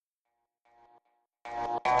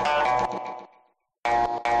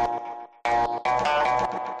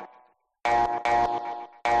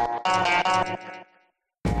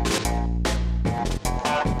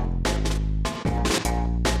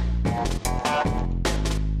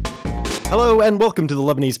Hello and welcome to the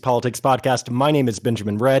Lebanese Politics Podcast. My name is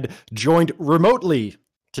Benjamin Red, joined remotely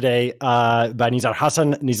today by Nizar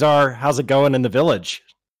Hassan. Nizar, how's it going in the village?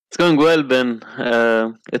 It's going well, Ben.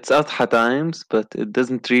 It's Adha times, but it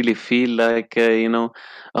doesn't really feel like, a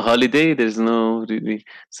holiday. There's no really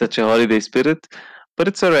such a holiday spirit, but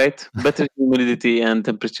it's all right. Better humidity and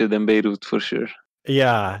temperature than Beirut for sure.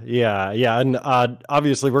 Yeah. And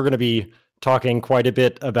obviously we're going to be talking quite a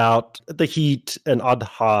bit about the heat and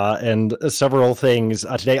Adha and several things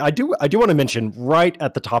today. I do want to mention right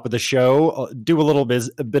at the top of the show, do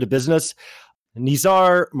a bit of business.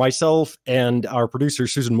 Nizar, myself, and our producer,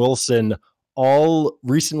 Susan Wilson, all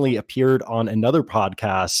recently appeared on another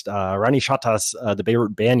podcast, Rani Shatas, the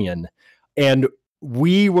Beirut Banyan. And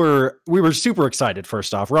we were super excited,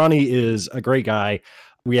 first off. Rani is a great guy.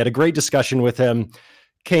 We had a great discussion with him,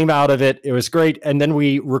 came out of it. It was great. And then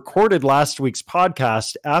we recorded last week's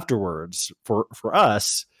podcast afterwards for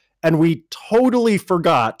us, and we totally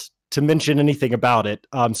forgot to mention anything about it.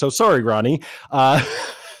 So sorry, Rani. But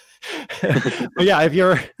yeah, if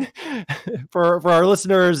you're for our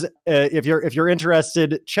listeners, if you're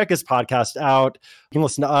interested, check his podcast out. You can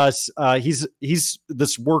listen to us. He's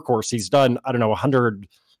this workhorse. He's done, I don't know,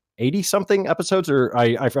 180 something episodes, or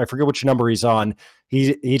I forget which number he's on.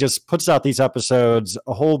 He just puts out these episodes,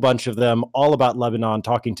 a whole bunch of them, all about Lebanon,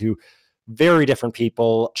 talking to very different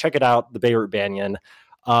people. Check it out, the Beirut Banyan.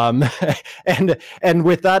 And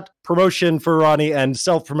with that promotion for Ronnie and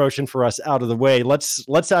self-promotion for us out of the way,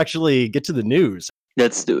 let's actually get to the news.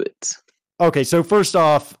 Let's do it. Okay, so first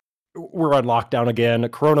off, we're on lockdown again.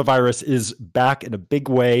 Coronavirus is back in a big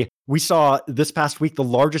way. We saw this past week the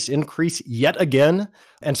largest increase yet again.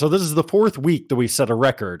 And so this is the fourth week that we've set a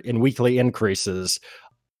record in weekly increases.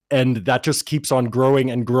 And that just keeps on growing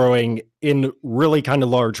and growing in really kind of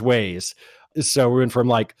large ways. So we went from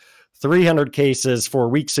like 300 cases 4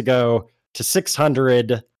 weeks ago to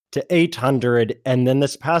 600 to 800. And then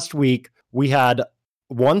this past week, we had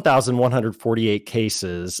 1,148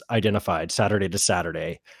 cases identified Saturday to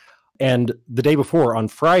Saturday. And the day before, on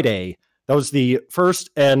Friday, that was the first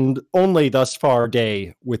and only thus far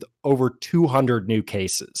day with over 200 new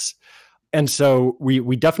cases. And so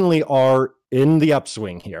we definitely are in the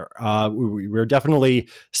upswing here. We're definitely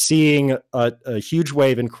seeing a huge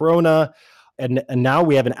wave in Corona. And now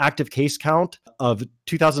we have an active case count of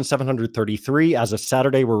 2,733 as of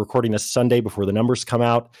Saturday. We're recording this Sunday before the numbers come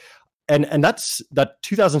out. And that's that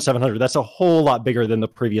 2,700. That's a whole lot bigger than the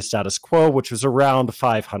previous status quo, which was around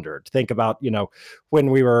 500. Think about,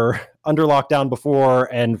 when we were under lockdown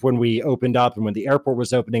before and when we opened up and when the airport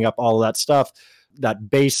was opening up, all of that stuff. That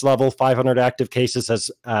base level 500 active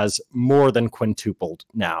cases has more than quintupled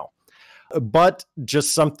now. But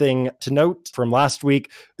just something to note from last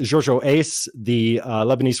week, Giorgio Ace, the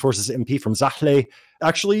Lebanese Forces MP from Zahle,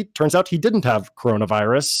 actually turns out he didn't have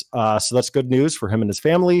coronavirus. So that's good news for him and his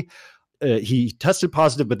family. He tested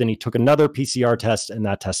positive, but then he took another PCR test and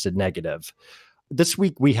that tested negative. This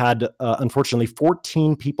week we had, unfortunately,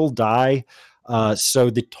 14 people die.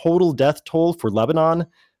 So the total death toll for Lebanon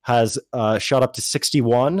has shot up to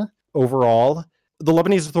 61 overall. The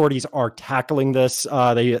Lebanese authorities are tackling this.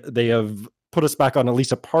 They have put us back on at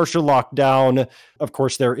least a partial lockdown. Of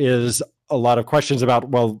course, there is a lot of questions about,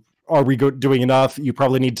 well, are we doing enough? You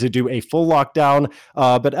probably need to do a full lockdown.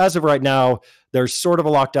 But as of right now, there's sort of a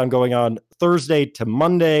lockdown going on Thursday to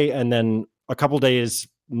Monday, and then a couple days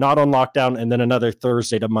not on lockdown, and then another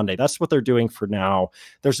Thursday to Monday. That's what they're doing for now.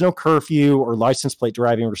 There's no curfew or license plate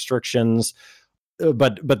driving restrictions.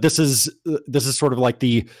 But this is sort of like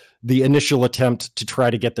the initial attempt to try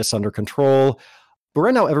to get this under control. But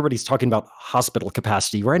right now, everybody's talking about hospital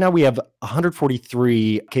capacity. Right now, we have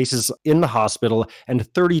 143 cases in the hospital and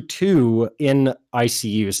 32 in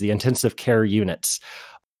ICUs, the intensive care units.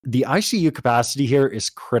 The ICU capacity here is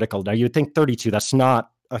critical. Now, you would think 32, that's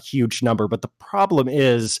not a huge number, but the problem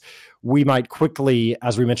is we might quickly,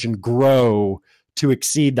 as we mentioned, grow to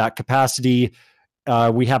exceed that capacity.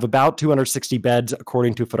 We have about 260 beds,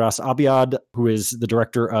 according to Faras Abiad, who is the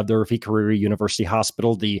director of the Rafiq Hariri University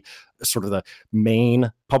Hospital, the sort of the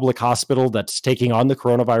main public hospital that's taking on the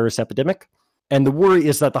coronavirus epidemic. And the worry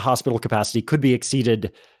is that the hospital capacity could be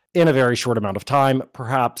exceeded in a very short amount of time,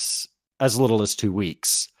 perhaps as little as 2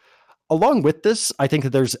 weeks. Along with this, I think that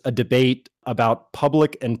there's a debate about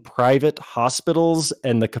public and private hospitals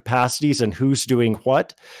and the capacities and who's doing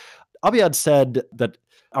what. Abiad said that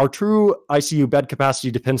our true ICU bed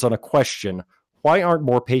capacity depends on a question: why aren't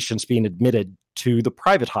more patients being admitted to the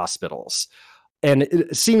private hospitals? And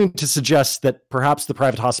it seeming to suggest that perhaps the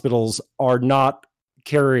private hospitals are not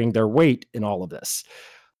carrying their weight in all of this.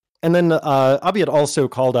 And then Abiy had also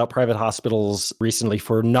called out private hospitals recently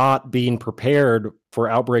for not being prepared for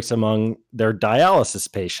outbreaks among their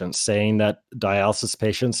dialysis patients, saying that dialysis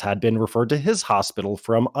patients had been referred to his hospital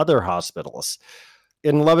from other hospitals.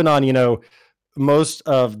 In Lebanon, most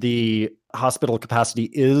of the hospital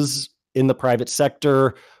capacity is in the private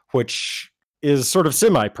sector, which is sort of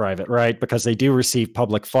semi-private, right? Because they do receive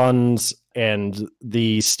public funds and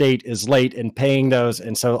the state is late in paying those.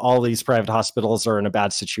 And so all these private hospitals are in a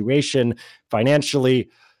bad situation financially.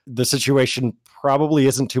 The situation probably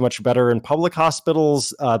isn't too much better in public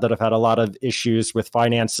hospitals that have had a lot of issues with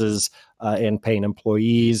finances and paying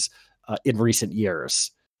employees in recent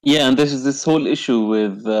years. Yeah, and there's this whole issue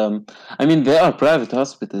with, I mean, they are private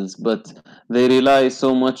hospitals, but they rely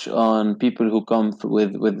so much on people who come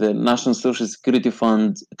with the National Social Security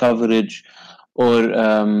Fund coverage, or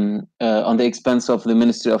on the expense of the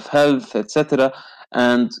Ministry of Health, etc.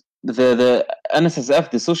 And the NSSF,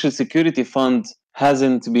 the Social Security Fund,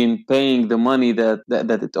 hasn't been paying the money that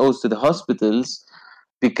it owes to the hospitals,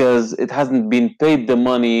 because it hasn't been paid the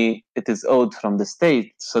money it is owed from the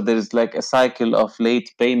state. So there is like a cycle of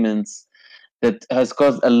late payments that has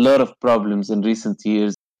caused a lot of problems in recent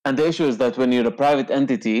years. And the issue is that when you're a private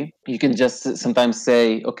entity, you can just sometimes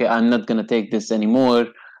say, okay, I'm not going to take this anymore.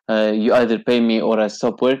 You either pay me or I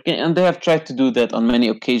stop working. And they have tried to do that on many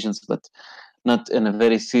occasions, but not in a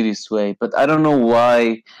very serious way. But I don't know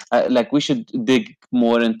why. Like, we should dig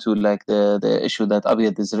more into like the issue that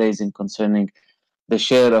Abiyad is raising concerning the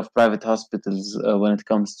share of private hospitals when it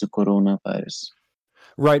comes to coronavirus.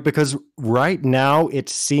 Right, because right now it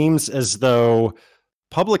seems as though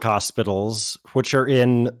public hospitals, which are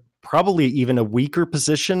in probably even a weaker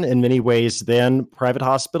position in many ways than private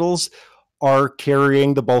hospitals, are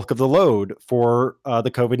carrying the bulk of the load for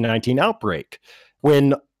the COVID-19 outbreak.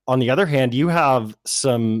 When, on the other hand, you have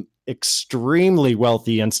some extremely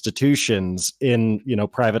wealthy institutions in,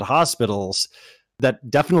 private hospitals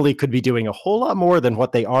that definitely could be doing a whole lot more than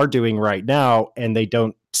what they are doing right now, and they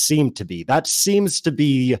don't seem to be. That seems to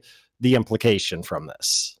be the implication from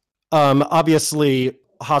this. Obviously,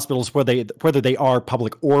 hospitals, whether they are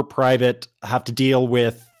public or private, have to deal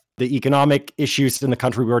with the economic issues in the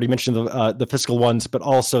country. We already mentioned the fiscal ones, but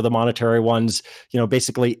also the monetary ones.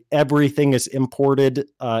 Basically everything is imported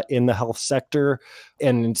in the health sector,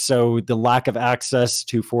 and so the lack of access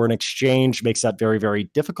to foreign exchange makes that very, very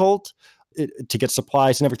difficult to get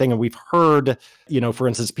supplies and everything. And we've heard, for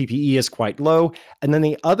instance, PPE is quite low. And then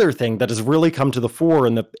the other thing that has really come to the fore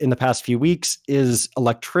in the past few weeks is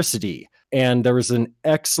electricity. And there was an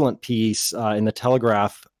excellent piece in the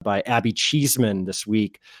Telegraph by Abby Cheeseman this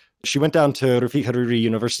week. She went down to Rafik Hariri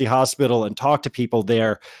University Hospital and talked to people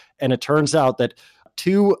there. And it turns out that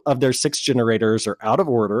 2 of their 6 generators are out of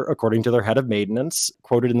order, according to their head of maintenance,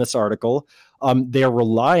 quoted in this article. They are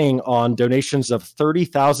relying on donations of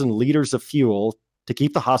 30,000 liters of fuel to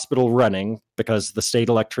keep the hospital running because the state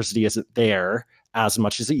electricity isn't there as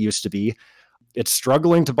much as it used to be. It's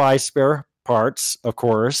struggling to buy spare parts, of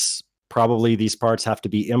course. Probably these parts have to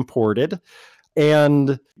be imported.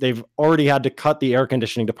 And they've already had to cut the air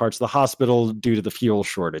conditioning to parts of the hospital due to the fuel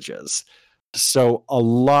shortages. So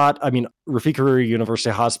Rafik Hariri University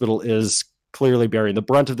Hospital is clearly bearing the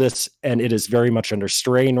brunt of this, and it is very much under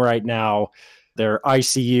strain right now. Their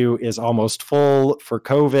ICU is almost full for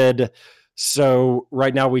COVID. So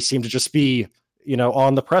right now we seem to just be,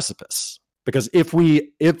 on the precipice. Because if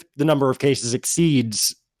the number of cases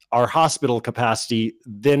exceeds our hospital capacity,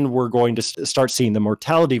 then we're going to start seeing the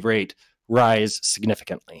mortality rate rise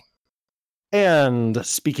significantly. And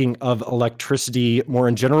speaking of electricity more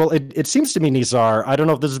in general, it seems to me, Nizar, I don't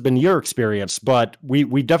know if this has been your experience, but we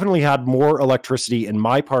definitely had more electricity in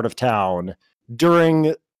my part of town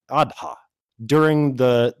during Adha, during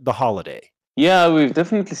the holiday. Yeah, we've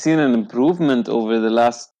definitely seen an improvement over the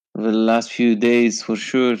last few days, for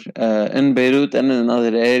sure, in Beirut and in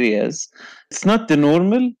other areas. It's not the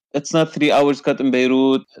normal. It's not 3 hours cut in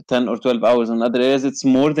Beirut, 10 or 12 hours in other areas. It's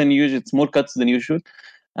more than usual. It's more cuts than usual.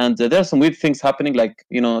 And there are some weird things happening. Like,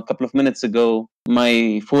 a couple of minutes ago,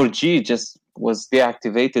 my 4G just was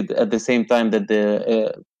deactivated at the same time that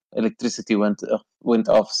the electricity went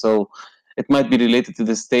off. So it might be related to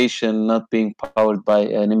the station not being powered by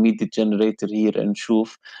an immediate generator here in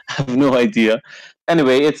Shuf. I have no idea.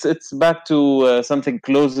 Anyway, it's back to something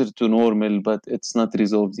closer to normal, but it's not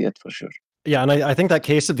resolved yet for sure. Yeah, and I think that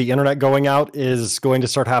case of the internet going out is going to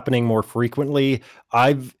start happening more frequently.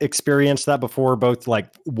 I've experienced that before, both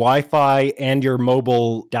like Wi-Fi and your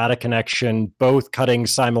mobile data connection, both cutting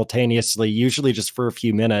simultaneously, usually just for a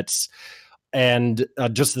few minutes. And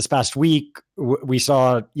just this past week, we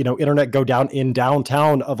saw, internet go down in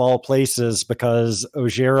downtown of all places because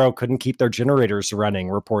Ojero couldn't keep their generators running,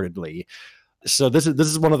 reportedly. So this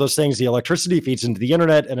is one of those things. The electricity feeds into the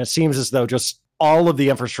internet, and it seems as though just all of the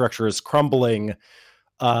infrastructure is crumbling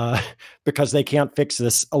because they can't fix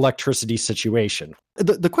this electricity situation.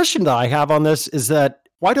 The question that I have on this is that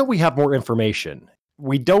why don't we have more information?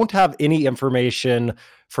 We don't have any information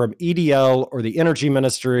from EDL or the Energy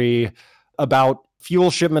Ministry about fuel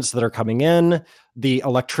shipments that are coming in, the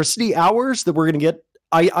electricity hours that we're going to get.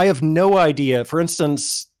 I have no idea. For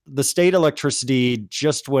instance, the state electricity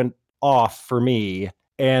just went off for me,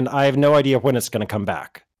 and I have no idea when it's going to come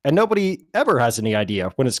back. And nobody ever has any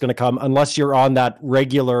idea when it's going to come unless you're on that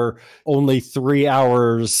regular only 3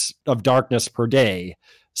 hours of darkness per day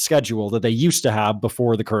schedule that they used to have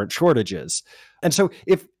before the current shortages. And so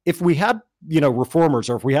if we had, reformers,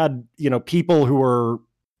 or if we had, people who are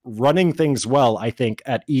running things well, I think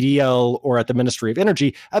at EDL or at the Ministry of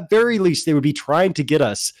Energy, at very least, they would be trying to get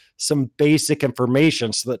us some basic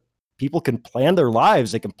information so that people can plan their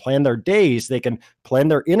lives, they can plan their days, they can plan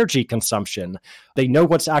their energy consumption. They know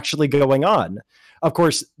what's actually going on. Of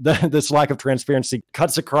course, this lack of transparency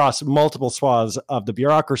cuts across multiple swaths of the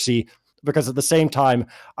bureaucracy, because at the same time,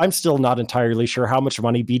 I'm still not entirely sure how much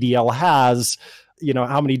money BDL has,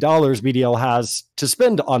 how many dollars BDL has to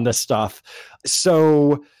spend on this stuff.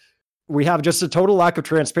 So we have just a total lack of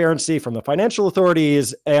transparency from the financial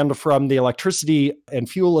authorities and from the electricity and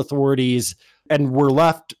fuel authorities. And we're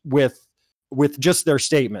left with just their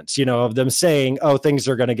statements, of them saying, oh, things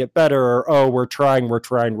are going to get better, or, oh, we're trying,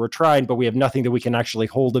 but we have nothing that we can actually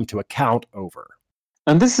hold them to account over.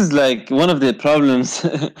 And this is like one of the problems,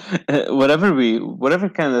 whatever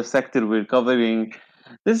kind of sector we're covering,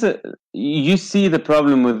 you see the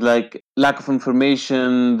problem with like lack of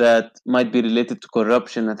information that might be related to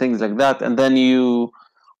corruption and things like that. And then you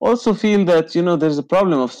also feel that, there's a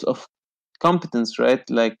problem of competence, right?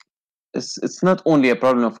 Like it's not only a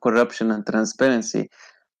problem of corruption and transparency.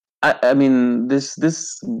 I mean, this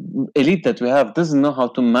elite that we have doesn't know how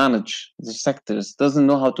to manage the sectors, doesn't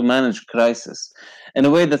know how to manage crisis in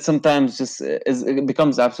a way that sometimes just it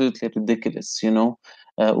becomes absolutely ridiculous.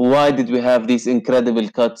 Why did we have these incredible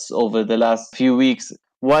cuts over the last few weeks?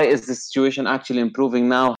 Why is the situation actually improving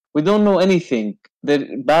now? We don't know anything. They're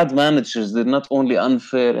bad managers. They're not only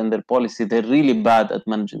unfair in their policy, they're really bad at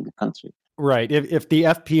managing the country. Right. If the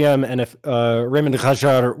FPM and if Raymond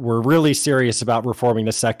Rajar were really serious about reforming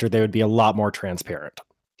the sector, they would be a lot more transparent.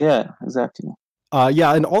 Yeah, exactly.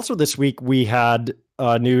 And also this week we had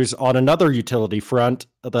news on another utility front,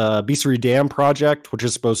 the Bisri Dam project, which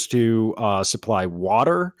is supposed to supply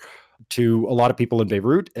water to a lot of people in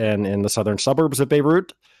Beirut and in the southern suburbs of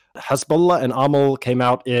Beirut. Hezbollah and Amal came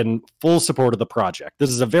out in full support of the project. This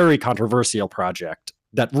is a very controversial project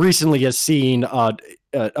that recently has seen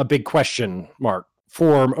a big question mark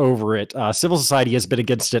form over it. Civil society has been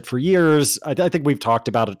against it for years. I think we've talked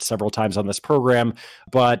about it several times on this program,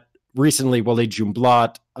 but recently Walid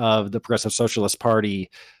Jumblat of the Progressive Socialist Party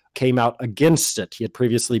came out against it. He had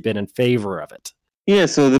previously been in favor of it. Yeah,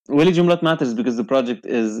 so the Walid Jumblat matters because the project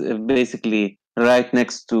is basically right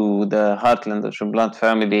next to the heartland of Jumblat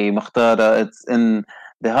family, Makhtara. It's in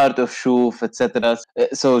the heart of Shuf, etc.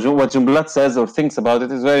 So what Jumblat says or thinks about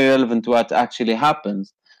it is very relevant to what actually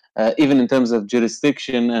happens, even in terms of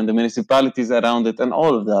jurisdiction and the municipalities around it and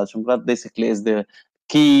all of that. Jumblat basically is the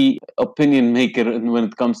key opinion maker when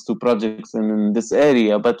it comes to projects in this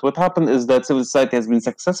area. But what happened is that civil society has been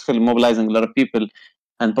successful in mobilizing a lot of people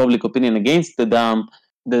and public opinion against the dam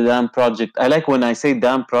project. I like when I say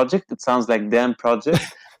dam project, it sounds like dam project.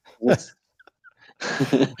 When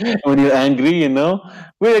you're angry,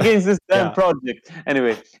 we're against this damn project.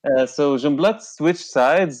 Anyway, so Jumblat switched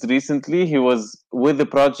sides recently. He was with the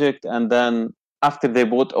project, and then after they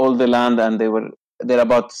bought all the land and they're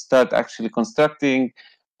about to start actually constructing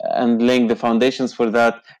and laying the foundations for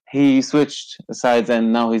that, he switched sides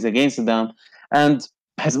and now he's against the dam. And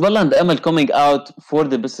Hezbollah and Amal coming out for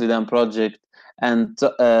the Bisri Dam project and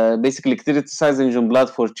basically criticizing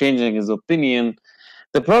Jumblat for changing his opinion.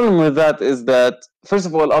 The problem with that is that, first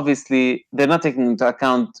of all, obviously, they're not taking into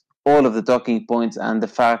account all of the talking points and the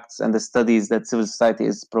facts and the studies that civil society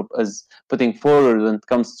is putting forward when it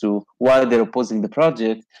comes to why they're opposing the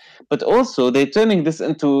project. But also, they're turning this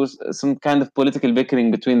into some kind of political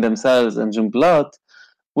bickering between themselves and Jumblat,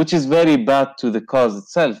 which is very bad to the cause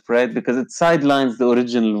itself, right? Because it sidelines the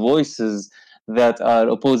original voices that are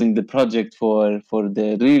opposing the project for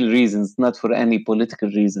the real reasons, not for any political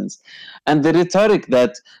reasons. And the rhetoric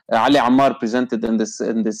that Ali Ammar presented in this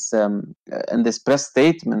press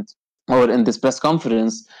statement or in this press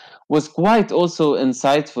conference was quite also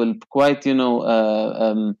insightful, quite,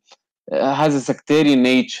 has a sectarian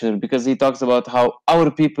nature, because he talks about how our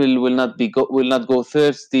people will not go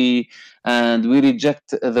thirsty, and we reject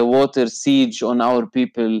the water siege on our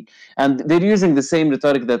people. And they're using the same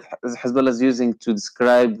rhetoric that Hezbollah is using to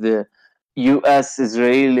describe the US,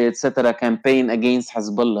 Israeli, etc. campaign against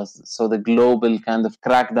Hezbollah. So the global kind of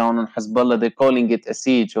crackdown on Hezbollah, they're calling it a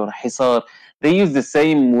siege or hisar. They use the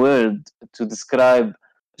same word to describe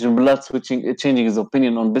Jumblat changing his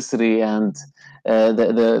opinion on Bisri and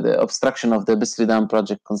the obstruction of the Bisri Dam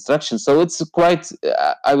project construction. So it's quite.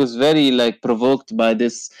 I was very like provoked by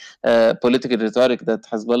this political rhetoric that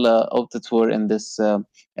Hezbollah opted for in this.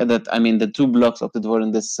 That I mean, the two blocks opted for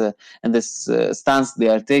in this stance they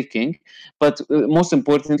are taking. But most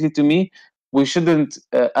importantly to me, we shouldn't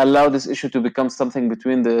allow this issue to become something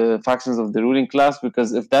between the factions of the ruling class,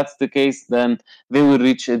 because if that's the case, then they will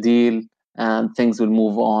reach a deal and things will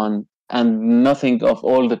move on, and nothing of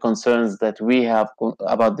all the concerns that we have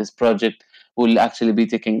about this project will actually be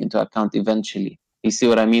taken into account eventually. You see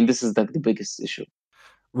what I mean? This is like the biggest issue.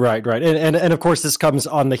 Right, right. And of course, this comes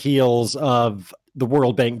on the heels of the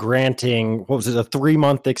World Bank granting, what was it, a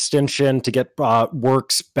 3-month extension to get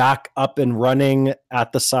works back up and running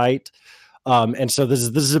at the site. And so this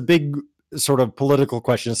is a big sort of political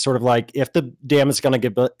question. It's sort of like, if the dam is going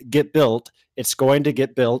to get built, it's going to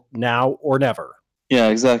get built now or never. Yeah,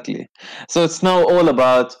 exactly. So it's now all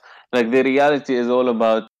about, like, the reality is all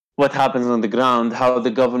about what happens on the ground, how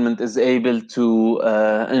the government is able to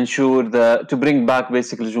ensure that, to bring back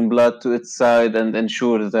basically Jumblat to its side, and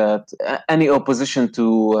ensure that any opposition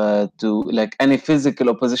to like any physical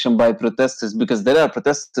opposition by protesters, because there are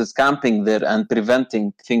protesters camping there and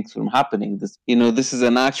preventing things from happening. This is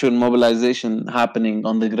an actual mobilization happening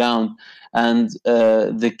on the ground, and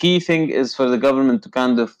the key thing is for the government to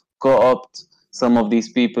kind of co-opt some of these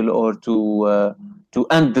people, or to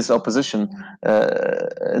end this opposition,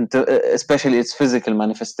 especially its physical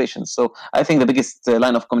manifestations. So I think the biggest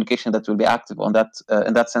line of communication that will be active on that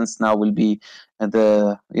in that sense now will be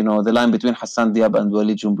the line between Hassan Diab and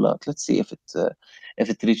Walid Jumblat. Let's see if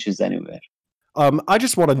it reaches anywhere. I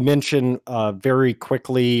just want to mention very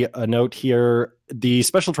quickly a note here. The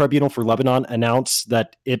Special Tribunal for Lebanon announced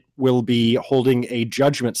that it will be holding a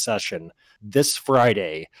judgment session this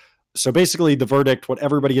Friday. So basically, the verdict, what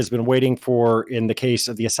everybody has been waiting for in the case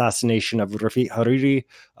of the assassination of Rafiq Hariri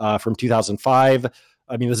from 2005.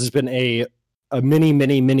 I mean, this has been a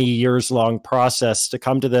many years long process to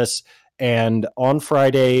come to this. And on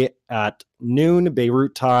Friday at noon,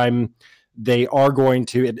 Beirut time, they are going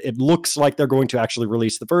to, it looks like they're going to actually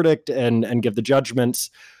release the verdict and give the judgments.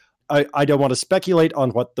 I don't want to speculate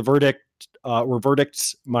on what the verdict or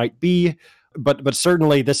verdicts might be, but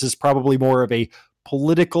certainly this is probably more of a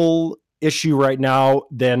political issue right now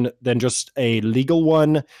than just a legal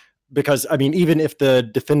one. Because I mean, even if the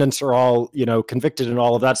defendants are all convicted and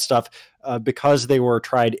all of that stuff, because they were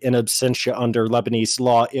tried in absentia under Lebanese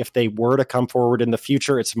law, if they were to come forward in the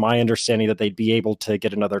future, it's my understanding that they'd be able to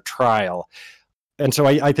get another trial. And so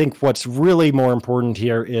I think what's really more important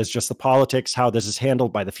here is just the politics, how this is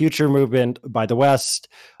handled by the Future Movement, by the West,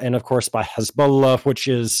 and of course by Hezbollah, which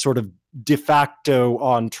is sort of de facto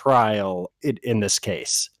on trial in this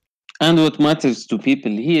case. And what matters to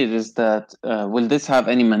people here is that will this have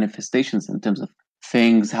any manifestations in terms of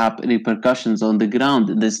things happen, repercussions on the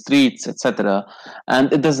ground, in the streets, etc.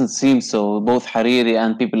 And it doesn't seem so. Both Hariri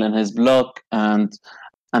and people in his bloc and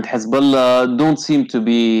Hezbollah don't seem to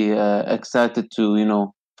be excited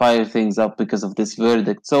to fire things up because of this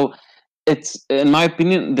verdict. So it's, in my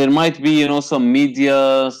opinion, there might be some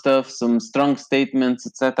media stuff, some strong statements,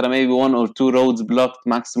 etc. Maybe one or two roads blocked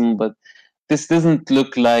maximum, but this doesn't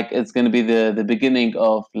look like it's going to be the beginning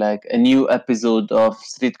of like a new episode of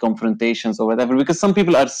street confrontations or whatever, because some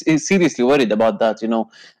people are seriously worried about that,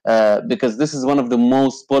 because this is one of the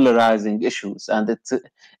most polarizing issues, and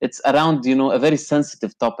it's around a very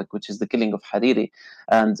sensitive topic, which is the killing of Hariri.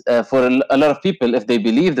 And for a lot of people, if they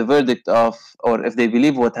believe the verdict or if they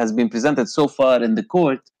believe what has been presented so far in the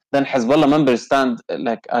court, then Hezbollah members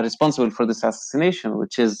are responsible for this assassination,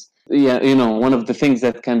 which is one of the things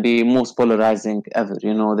that can be most polarizing ever,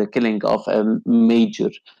 the killing of a major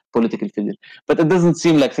political figure. But it doesn't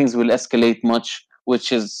seem like things will escalate much,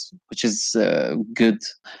 which is good.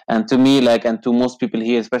 And to me, and to most people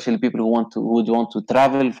here, especially people who would want to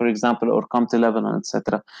travel, for example, or come to Lebanon,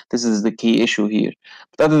 etc., this is the key issue here.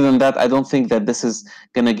 But other than that, I don't think that this is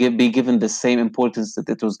going to be given the same importance that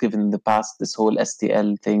it was given in the past, this whole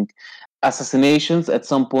STL thing. Assassinations, at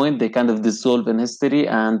some point, they kind of dissolve in history,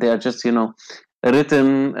 and they are just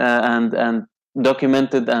written and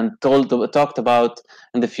documented and talked about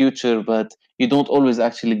in the future, but you don't always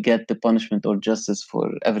actually get the punishment or justice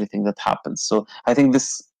for everything that happens. So I think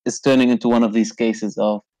this is turning into one of these cases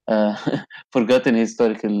of forgotten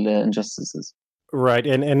historical injustices. Right.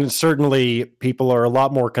 And certainly people are a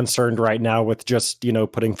lot more concerned right now with just,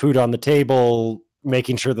 putting food on the table,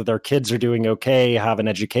 making sure that their kids are doing okay, have an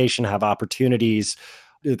education, have opportunities.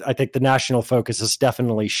 I think the national focus has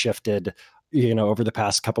definitely shifted, over the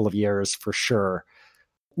past couple of years for sure.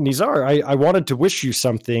 Nizar, I wanted to wish you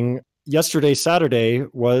something. Yesterday, Saturday,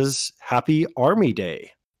 was Happy Army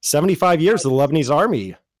Day. 75 years of the Lebanese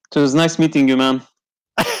Army. So it was nice meeting you, man.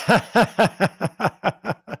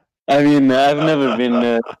 I mean, I've never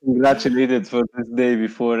been congratulated for this day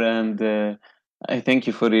before, and I thank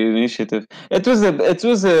you for your initiative. It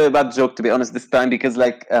was a bad joke, to be honest, this time, because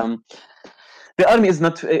the army is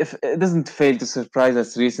not, if it doesn't fail to surprise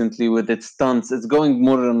us recently with its stunts. It's going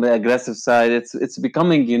more on the aggressive side. It's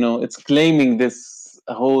becoming, it's claiming this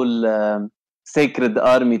whole sacred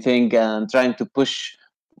army thing and trying to push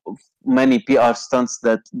many PR stunts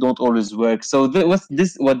that don't always work. So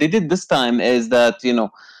what they did this time is that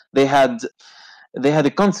they had they had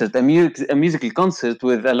a concert, a musical concert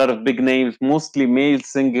with a lot of big names, mostly male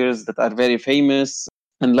singers that are very famous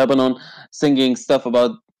in Lebanon, singing stuff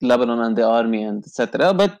about Lebanon and the army and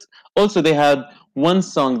etc. But also they had one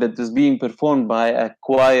song that was being performed by a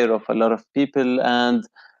choir of a lot of people, and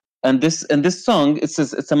this song, it's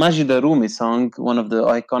a Majida Rumi song, one of the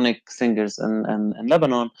iconic singers in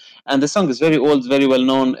Lebanon, and the song is very old, very well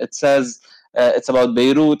known. It says it's about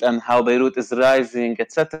Beirut and how Beirut is rising,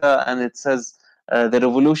 etc. And it says the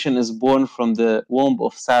revolution is born from the womb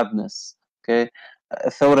of sadness. Okay,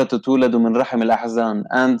 الثورة تولد من رحم الأحزان,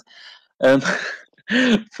 and um,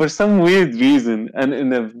 for some weird reason and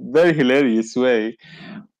in a very hilarious way,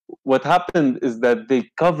 what happened is that they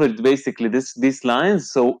covered basically these lines.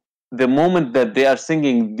 So the moment that they are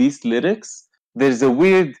singing these lyrics, there's a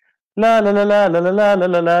weird la la la la la la la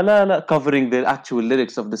la la la la covering the actual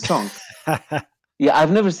lyrics of the song. Yeah,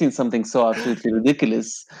 I've never seen something so absolutely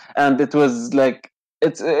ridiculous. And it was like,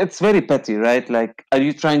 it's very petty, right? Like, are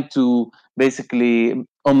you trying to basically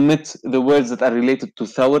omit the words that are related to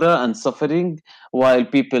thawra and suffering, while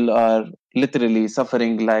people are literally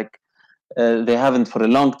suffering like they haven't for a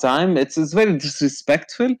long time? It's very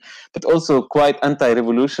disrespectful, but also quite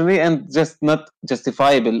anti-revolutionary and just not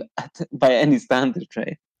justifiable by any standard,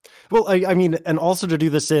 right? Well, I mean, and also to do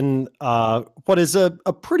this in what is a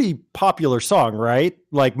pretty popular song, right?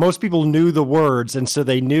 Like most people knew the words, and so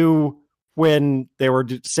they knew when they were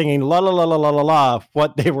singing la la la la la la la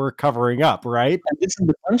what they were covering up, right? And this is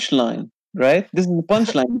the punchline, right? This is the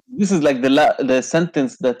punchline. This is like the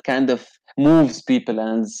sentence that kind of moves people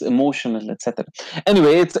and is emotional, etc.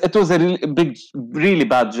 Anyway, it was a really big, really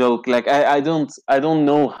bad joke. Like I don't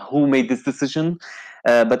know who made this decision,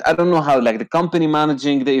 but I don't know how, like, the company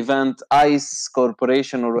managing the event, ICE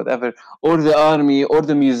Corporation or whatever, or the army or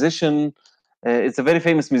the musician. It's a very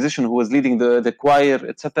famous musician who was leading the choir,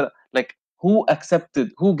 etc. Like, who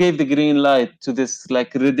gave the green light to this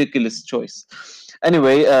like ridiculous choice?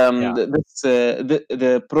 Anyway, Yeah.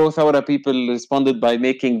 the pro Thawra people responded by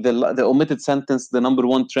making the omitted sentence the number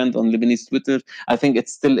one trend on Lebanese Twitter. I think it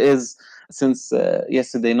still is, since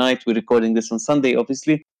yesterday night. We're recording this on Sunday,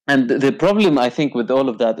 obviously. And the problem, I think, with all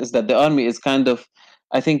of that is that the army is kind of,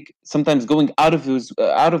 I think, sometimes going out of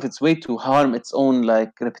its way to harm its own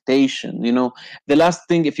like reputation. The last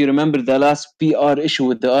thing, if you remember, the last PR issue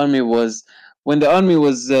with the army was when the army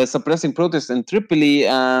was suppressing protests in Tripoli,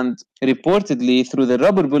 and reportedly through the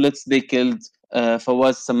rubber bullets they killed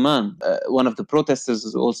Fawaz Samman. One of the protesters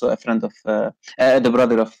is also a friend of the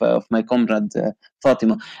brother of my comrade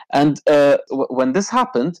Fatima. And when this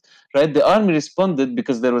happened, right, the army responded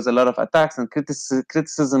because there was a lot of attacks and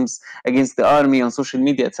criticisms against the army on social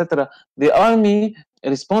media, etc. The army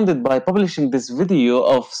responded by publishing this video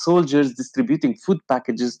of soldiers distributing food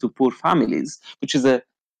packages to poor families, which is a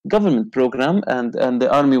government program, and the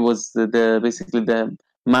army was basically the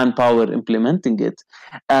manpower implementing it,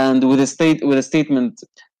 and with a statement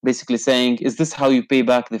basically saying, "Is this how you pay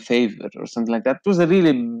back the favor?" or something like that. It was a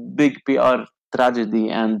really big PR tragedy,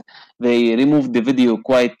 and they removed the video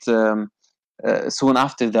quite soon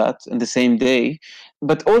after that, in the same day.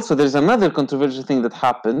 But also, there's another controversial thing that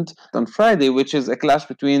happened on Friday, which is a clash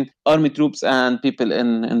between army troops and people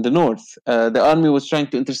in the north. The army was trying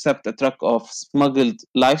to intercept a truck of smuggled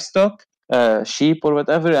livestock, sheep or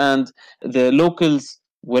whatever, and the locals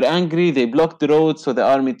were angry. They blocked the road, so the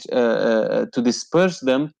army, to disperse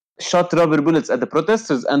them, shot rubber bullets at the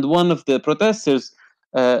protesters, and one of the protesters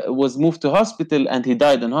was moved to hospital and he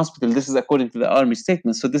died in hospital. This is according to the army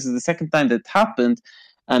statement. So this is the second time that happened,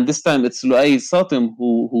 and this time it's Luay Satem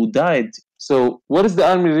who died. So what is the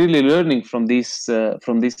army really learning from these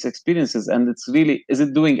experiences? And it's really, is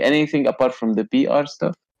it doing anything apart from the PR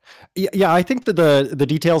stuff? Yeah, I think that the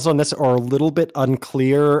details on this are a little bit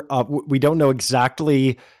unclear. We don't know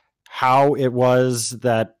exactly how it was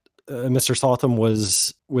that Mr. Saltham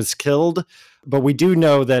was killed, but we do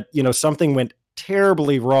know that something went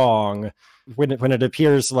terribly wrong when it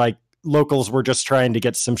appears like locals were just trying to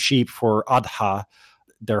get some sheep for Adha,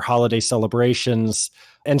 their holiday celebrations,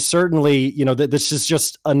 and certainly this is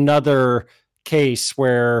just another case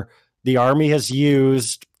where the army has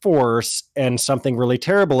used force and something really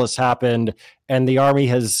terrible has happened, and the army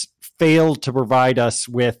has failed to provide us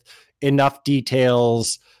with enough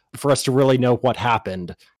details for us to really know what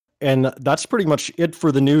happened. And that's pretty much it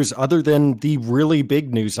for the news, other than the really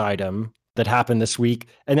big news item that happened this week.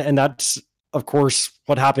 And that's, of course,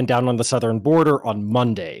 what happened down on the southern border on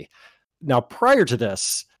Monday. Now, prior to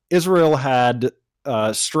this, Israel had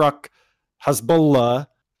struck Hezbollah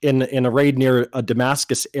in a raid near a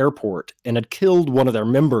Damascus airport and had killed one of their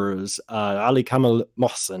members, Ali Kamal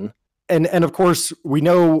Mohsen. And of course, we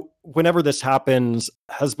know whenever this happens,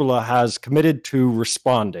 Hezbollah has committed to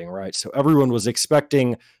responding, right? So everyone was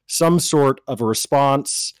expecting some sort of a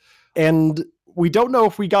response. And we don't know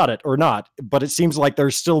if we got it or not, but it seems like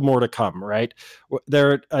there's still more to come, right?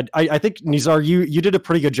 I think, Nizar, you did a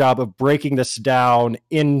pretty good job of breaking this down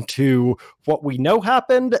into what we know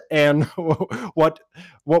happened and what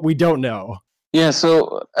we don't know. Yeah,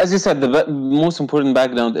 so as you said, the most important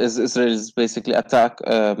background is Israel's basically attack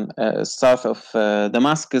south of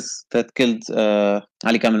Damascus that killed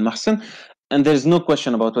Ali Kamel Mahsen. And there's no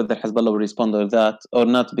question about whether Hezbollah will respond to that or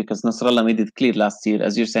not, because Nasrallah made it clear last year,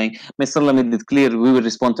 as you're saying. Nasrallah made it clear we will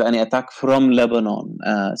respond to any attack from Lebanon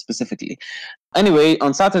specifically. Anyway,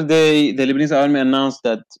 on Saturday, the Lebanese army announced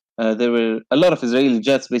that there were a lot of Israeli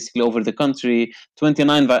jets basically over the country,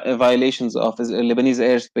 29 violations of Lebanese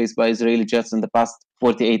airspace by Israeli jets in the past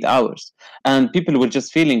 48 hours. And people were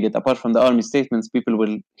just feeling it. Apart from the army statements, people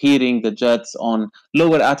were hearing the jets on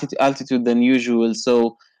lower altitude than usual.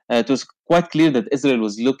 So it was quite clear that Israel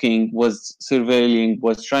was looking, was surveilling,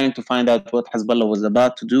 was trying to find out what Hezbollah was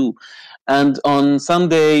about to do. And on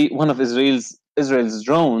Sunday, one of Israel's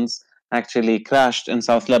drones actually crashed in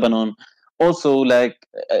South Lebanon. Also, like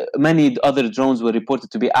many other drones were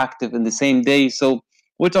reported to be active in the same day. So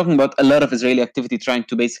we're talking about a lot of Israeli activity trying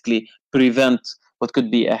to basically prevent what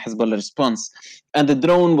could be a Hezbollah response. And the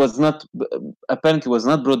drone was not, apparently was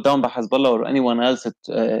not brought down by Hezbollah or anyone else.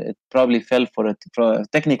 It probably fell for a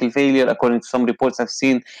technical failure, according to some reports I've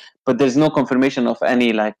seen. But there's no confirmation of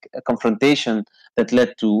any like a confrontation that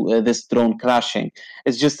led to this drone crashing.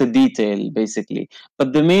 It's just a detail, basically.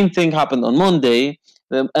 But the main thing happened on Monday.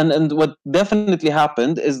 And what definitely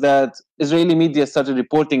happened is that Israeli media started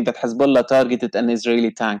reporting that Hezbollah targeted an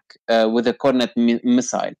Israeli tank with a Kornet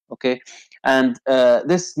missile. Okay, and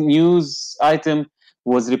this news item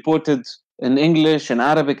was reported in English and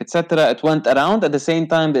Arabic, etc. It went around. At the same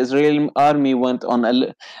time, the Israeli army went on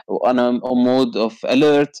a mode of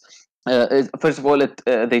alert. First of all,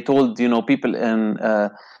 they told people in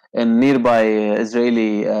nearby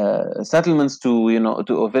Israeli settlements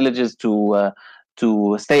to villages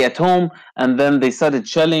to stay at home, and then they started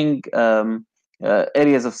shelling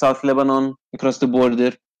areas of South Lebanon across the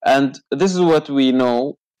border. And this is what we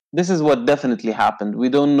know. This is what definitely happened. We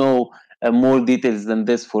don't know more details than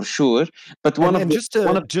this for sure. But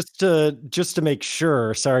just to make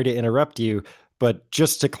sure, sorry to interrupt you, but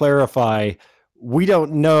just to clarify, we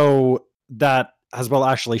don't know that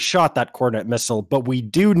Hezbollah actually shot that Kornet missile, but we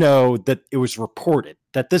do know that it was reported,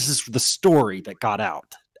 that this is the story that got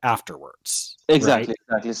out afterwards. Exactly, right?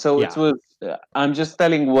 exactly. So Yeah. it was. I'm just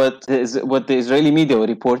telling what the Israeli media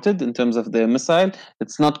reported in terms of the missile.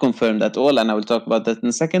 It's not confirmed at all, and I will talk about that in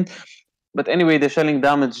a second. But anyway, the shelling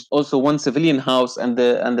damaged also one civilian house, and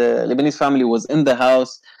the Lebanese family was in the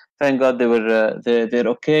house. Thank God they're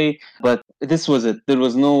okay. But this was it. There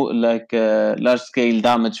was no like large scale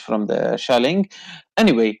damage from the shelling.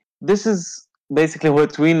 Anyway, this is basically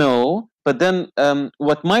what we know. But then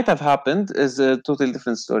what might have happened is a totally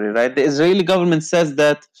different story, right? The Israeli government says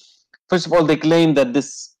that, first of all, they claim that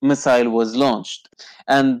this missile was launched.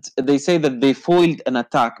 And they say that they foiled an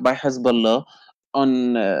attack by Hezbollah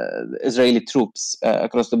on Israeli troops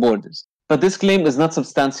across the borders. But this claim is not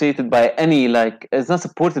substantiated by any, like, it's not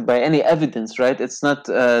supported by any evidence, right? It's not,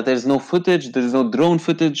 there's no footage, there's no drone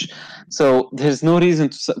footage. So there's no reason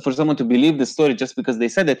for someone to believe the story just because they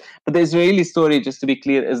said it. But the Israeli story, just to be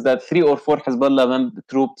clear, is that 3 or 4 Hezbollah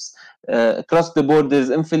troops crossed the borders,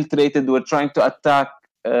 infiltrated, were trying to attack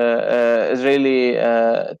Israeli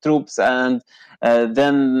troops, and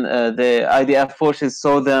then the IDF forces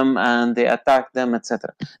saw them and they attacked them,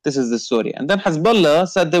 etc. This is the story. And then Hezbollah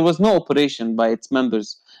said there was no operation by its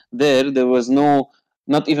members there. There was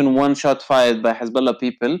not even one shot fired by Hezbollah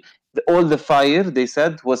people. All the fire, they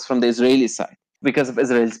said, was from the Israeli side. Because of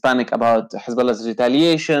Israel's panic about Hezbollah's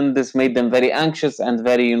retaliation, this made them very anxious and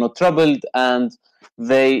very, troubled, and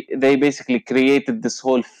they basically created this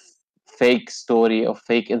whole fake story of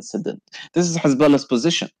fake incident. This is Hezbollah's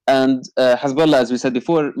position, and Hezbollah, as we said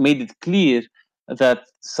before, made it clear that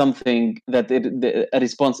a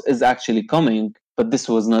response is actually coming, but this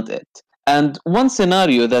was not it. And one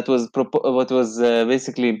scenario that was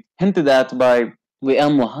basically hinted at by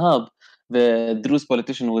Wiam Wahab, the Druze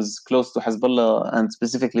politician who was close to Hezbollah and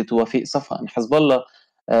specifically to Wafiq Safa and Hezbollah,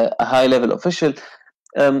 a high-level official.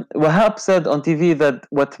 Wahab said on TV that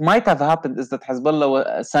what might have happened is that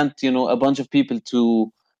Hezbollah sent, a bunch of people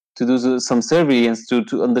to do some surveillance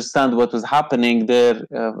to understand what was happening there,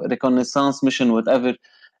 reconnaissance mission, whatever.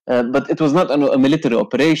 But it was not a military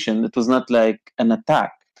operation. It was not like an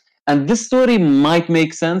attack. And this story might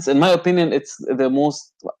make sense. In my opinion, it's the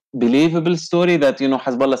most believable story that,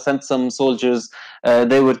 Hezbollah sent some soldiers.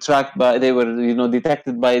 They were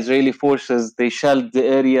detected by Israeli forces. They shelled the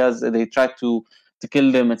areas. They tried to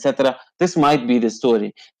kill them, etc. This might be the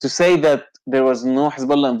story. To say that there was no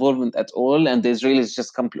Hezbollah involvement at all and the Israelis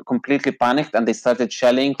just completely panicked and they started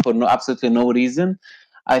shelling for absolutely no reason,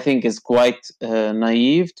 I think is quite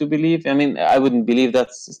naive to believe. I mean, I wouldn't believe that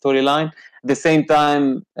storyline. At the same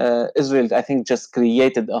time, Israel, I think, just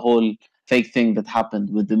created a whole fake thing that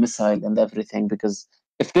happened with the missile and everything, because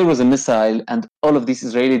if there was a missile and all of these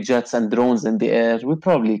Israeli jets and drones in the air, we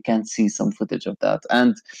probably can't see some footage of that.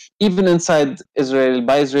 And even inside Israel,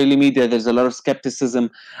 by Israeli media, there's a lot of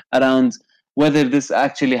skepticism around whether this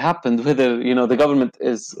actually happened, whether the government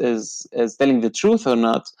is telling the truth or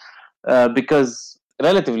not, because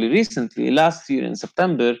relatively recently, last year in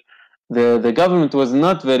September, the government was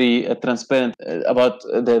not very transparent about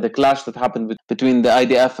the clash that happened between the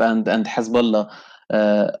IDF and Hezbollah,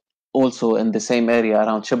 also in the same area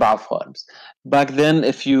around Shib'a farms. Back then,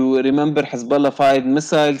 if you remember, Hezbollah fired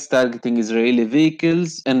missiles targeting Israeli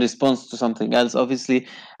vehicles in response to something else, obviously.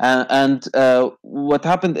 And what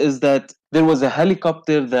happened is that there was a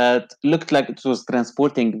helicopter that looked like it was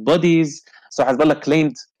transporting bodies. So Hezbollah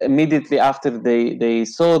claimed immediately after they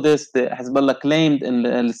saw this, Hezbollah claimed in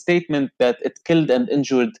a statement that it killed and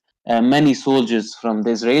injured many soldiers from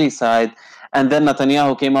the Israeli side. And then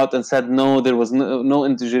Netanyahu came out and said, no, there was no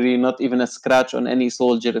injury, not even a scratch on any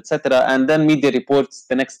soldier, etc. And then media reports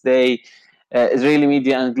the next day, Israeli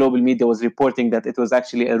media and global media was reporting that it was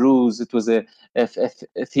actually a ruse. It was a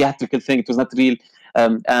theatrical thing. It was not real.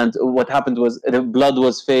 And what happened was the blood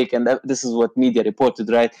was fake, and this is what media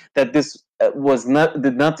reported, right? That this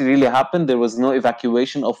did not really happen. There was no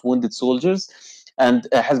evacuation of wounded soldiers, and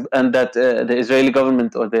that the Israeli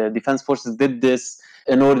government or the defense forces did this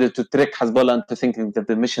in order to trick Hezbollah into thinking that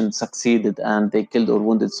the mission succeeded and they killed or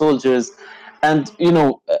wounded soldiers. And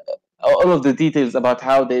all of the details about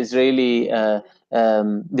how the Israeli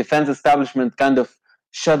defense establishment kind of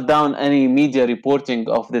shut down any media reporting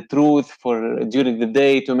of the truth during the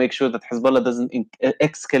day to make sure that Hezbollah doesn't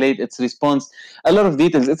escalate its response. A lot of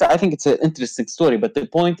details. I think it's an interesting story, but the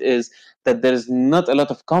point is that there's not a lot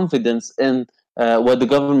of confidence in what the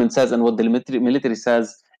government says and what the military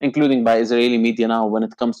says, including by Israeli media now, when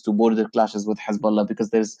it comes to border clashes with Hezbollah, because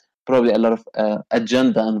there's probably a lot of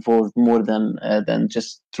agenda involved more than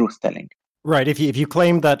just truth telling. Right. If you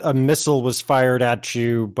claim that a missile was fired at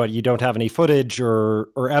you, but you don't have any footage or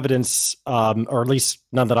evidence, or at least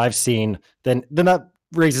none that I've seen, then that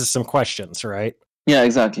raises some questions, right? Yeah,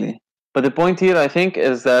 exactly. But the point here, I think,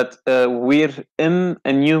 is that we're in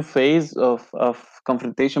a new phase of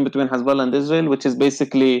confrontation between Hezbollah and Israel, which is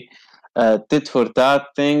basically tit for tat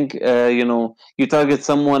thing. You target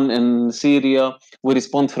someone in Syria, we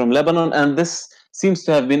respond from Lebanon, and this seems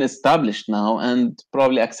to have been established now and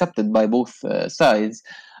probably accepted by both sides.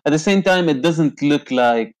 At the same time, it doesn't look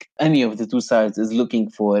like any of the two sides is looking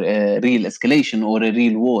for a real escalation or a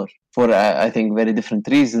real war for, I think, very different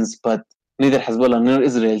reasons. But neither Hezbollah nor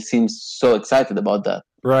Israel seems so excited about that.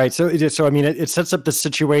 Right. So I mean, it sets up the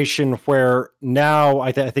situation where now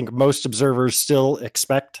I think most observers still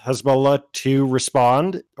expect Hezbollah to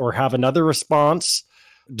respond or have another response.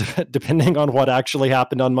 depending on what actually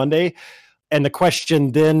happened on Monday. And the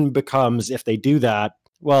question then becomes, if they do that,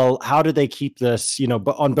 well, how do they keep this,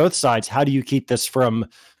 on both sides, how do you keep this from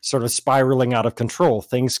sort of spiraling out of control?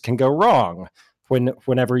 Things can go wrong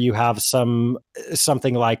whenever you have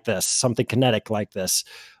something like this, something kinetic like this.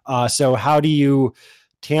 So how do you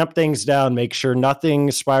tamp things down, make sure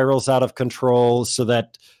nothing spirals out of control so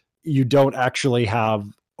that you don't actually have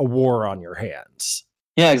a war on your hands?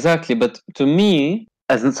 Yeah, exactly. But to me,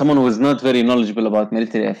 as someone who is not very knowledgeable about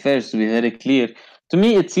military affairs, to be very clear, to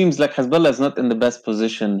me it seems like Hezbollah is not in the best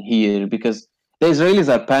position here because the Israelis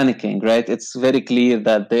are panicking, right? It's very clear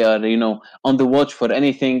that they are, on the watch for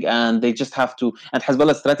anything, and they just have to. And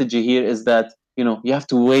Hezbollah's strategy here is that you have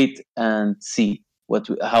to wait and see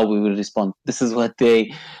how we will respond. This is what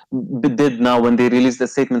they did now when they released a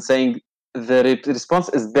statement saying the response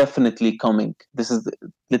is definitely coming. This is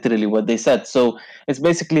literally what they said. So it's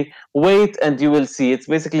basically wait and you will see. It's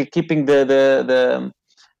basically keeping keeping the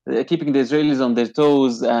Israelis on their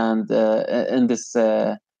toes and in this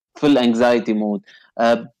full anxiety mode.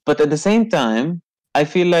 But at the same time, I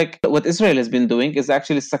feel like what Israel has been doing is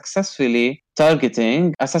actually successfully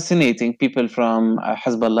targeting, assassinating people from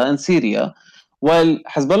Hezbollah in Syria, while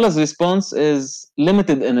Hezbollah's response is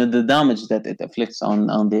limited in the damage that it inflicts on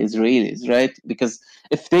the Israelis, right? Because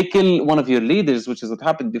if they kill one of your leaders, which is what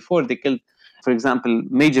happened before, they killed, for example,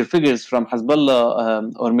 major figures from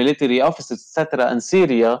Hezbollah or military officers, etc., in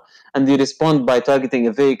Syria, and they respond by targeting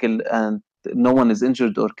a vehicle and no one is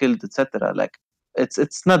injured or killed, etc. Like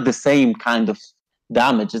it's not the same kind of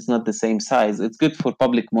damage. It's not the same size. It's good for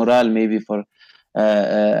public morale, maybe for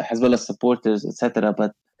Hezbollah supporters, etc.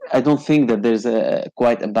 But I don't think that there's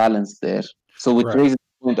quite a balance there. So it Right. raises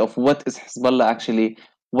the point of what is Hezbollah actually,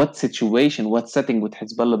 what situation, what setting would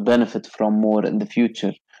Hezbollah benefit from more in the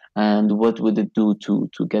future, and what would it do to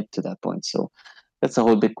get to that point? So that's a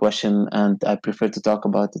whole big question, and I prefer to talk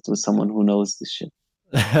about it with someone who knows this shit.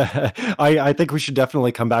 I think we should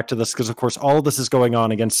definitely come back to this because, of course, all of this is going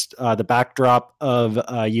on against the backdrop of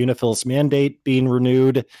UNIFIL's mandate being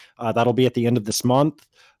renewed. That'll be at the end of this month.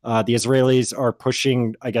 The Israelis are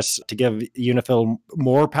pushing, I guess, to give UNIFIL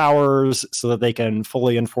more powers so that they can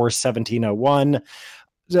fully enforce 1701.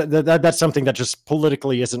 That's something that just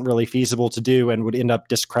politically isn't really feasible to do and would end up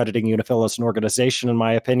discrediting UNIFIL as an organization, in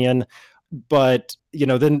my opinion. But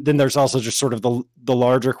then there's also just sort of the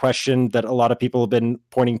larger question that a lot of people have been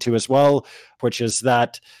pointing to as well, which is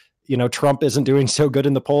that Trump isn't doing so good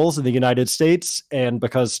in the polls in the United States, and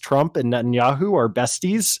because Trump and Netanyahu are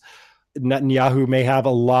besties, Netanyahu may have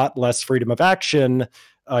a lot less freedom of action.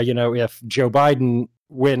 If Joe Biden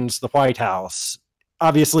wins the White House.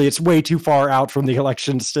 Obviously, it's way too far out from the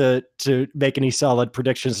elections to make any solid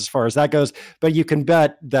predictions as far as that goes. But you can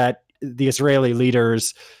bet that the Israeli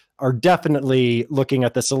leaders are definitely looking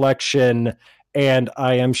at this election, and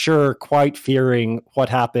I am sure quite fearing what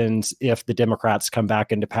happens if the Democrats come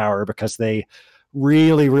back into power, because they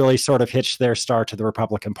really, really sort of hitched their start to the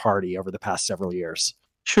Republican Party over the past several years.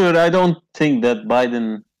 Sure, I don't think that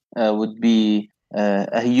Biden would be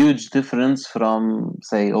a huge difference from,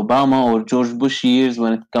 say, Obama or George Bush years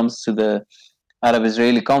when it comes to the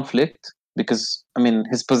Arab-Israeli conflict, because I mean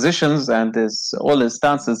his positions and all his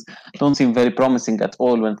stances don't seem very promising at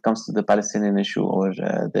all when it comes to the Palestinian issue or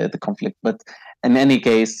the conflict. But in any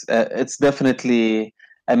case, it's definitely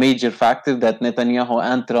a major factor that Netanyahu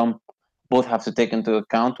and Trump both have to take into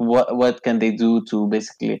account. What can they do to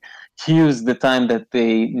basically use the time that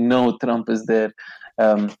they know Trump is there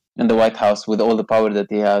in the White House with all the power that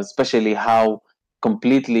he has, especially how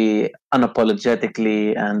completely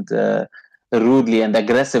unapologetically and rudely and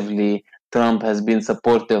aggressively Trump has been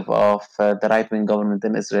supportive of the right-wing government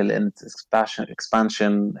in Israel and its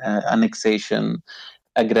expansion, annexation,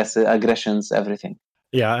 aggressions, everything.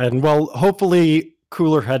 Yeah, and well, hopefully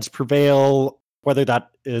cooler heads prevail, whether that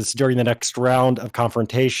is during the next round of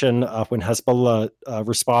confrontation when Hezbollah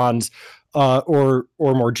responds, or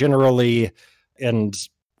more generally, and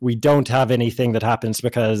we don't have anything that happens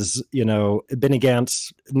because, Benny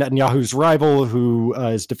Gantz, Netanyahu's rival, who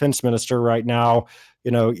is defense minister right now,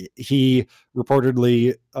 he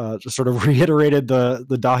reportedly just sort of reiterated the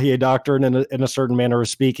Dahieh doctrine in a certain manner of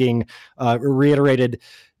speaking, reiterated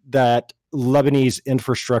that Lebanese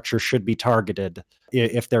infrastructure should be targeted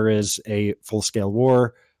if there is a full-scale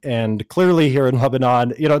war. And clearly here in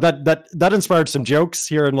Lebanon, that inspired some jokes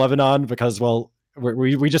here in Lebanon because, well,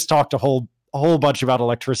 we just talked a whole bunch about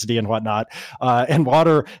electricity and whatnot, and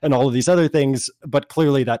water and all of these other things. But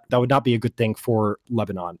clearly that would not be a good thing for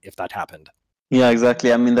Lebanon if that happened. Yeah,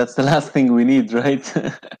 exactly. I mean, that's the last thing we need, right?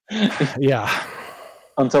 Yeah.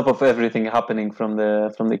 on top of everything happening from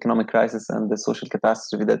the economic crisis and the social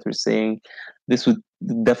catastrophe that we're seeing, this would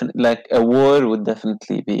definitely, like a war would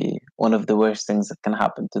definitely be one of the worst things that can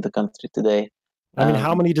happen to the country today. I mean,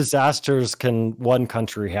 how many disasters can one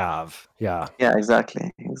country have? Yeah. Yeah,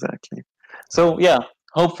 exactly. So yeah,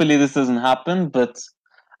 hopefully this doesn't happen, but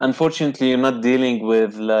unfortunately you're not dealing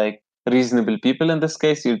with like reasonable people in this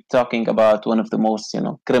case. You're talking about one of the most,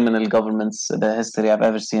 criminal governments the history I've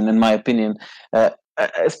ever seen, in my opinion.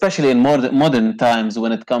 Especially in modern times,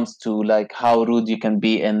 when it comes to like how rude you can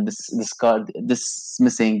be and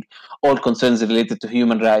dismissing all concerns related to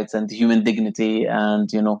human rights and human dignity and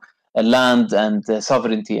land and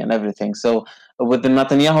sovereignty and everything. So with the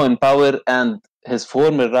Netanyahu in power and his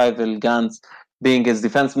former rival Gantz being his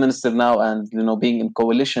defense minister now, and being in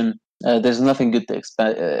coalition, there's nothing good to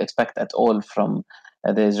expect at all from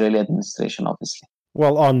the Israeli administration, obviously.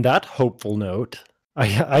 Well, on that hopeful note,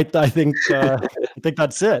 I think I think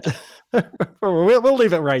that's it. We'll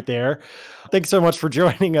leave it right there. Thanks so much for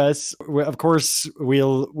joining us. Of course,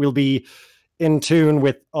 we'll be in tune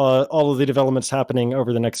with all of the developments happening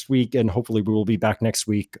over the next week, and hopefully we will be back next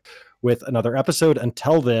week with another episode.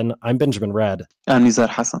 Until then, I'm Benjamin Red. I'm Nizar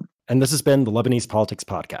Hassan. And this has been the Lebanese Politics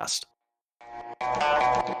Podcast.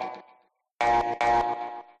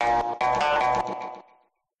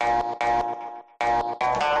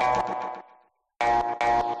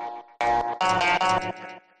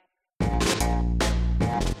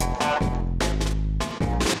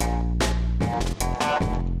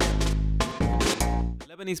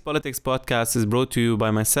 Lebanese Politics Podcast is brought to you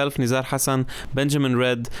by myself, Nizar Hassan, Benjamin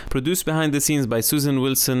Red, produced behind the scenes by Susan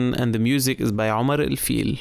Wilson, and the music is by Omar El Fil.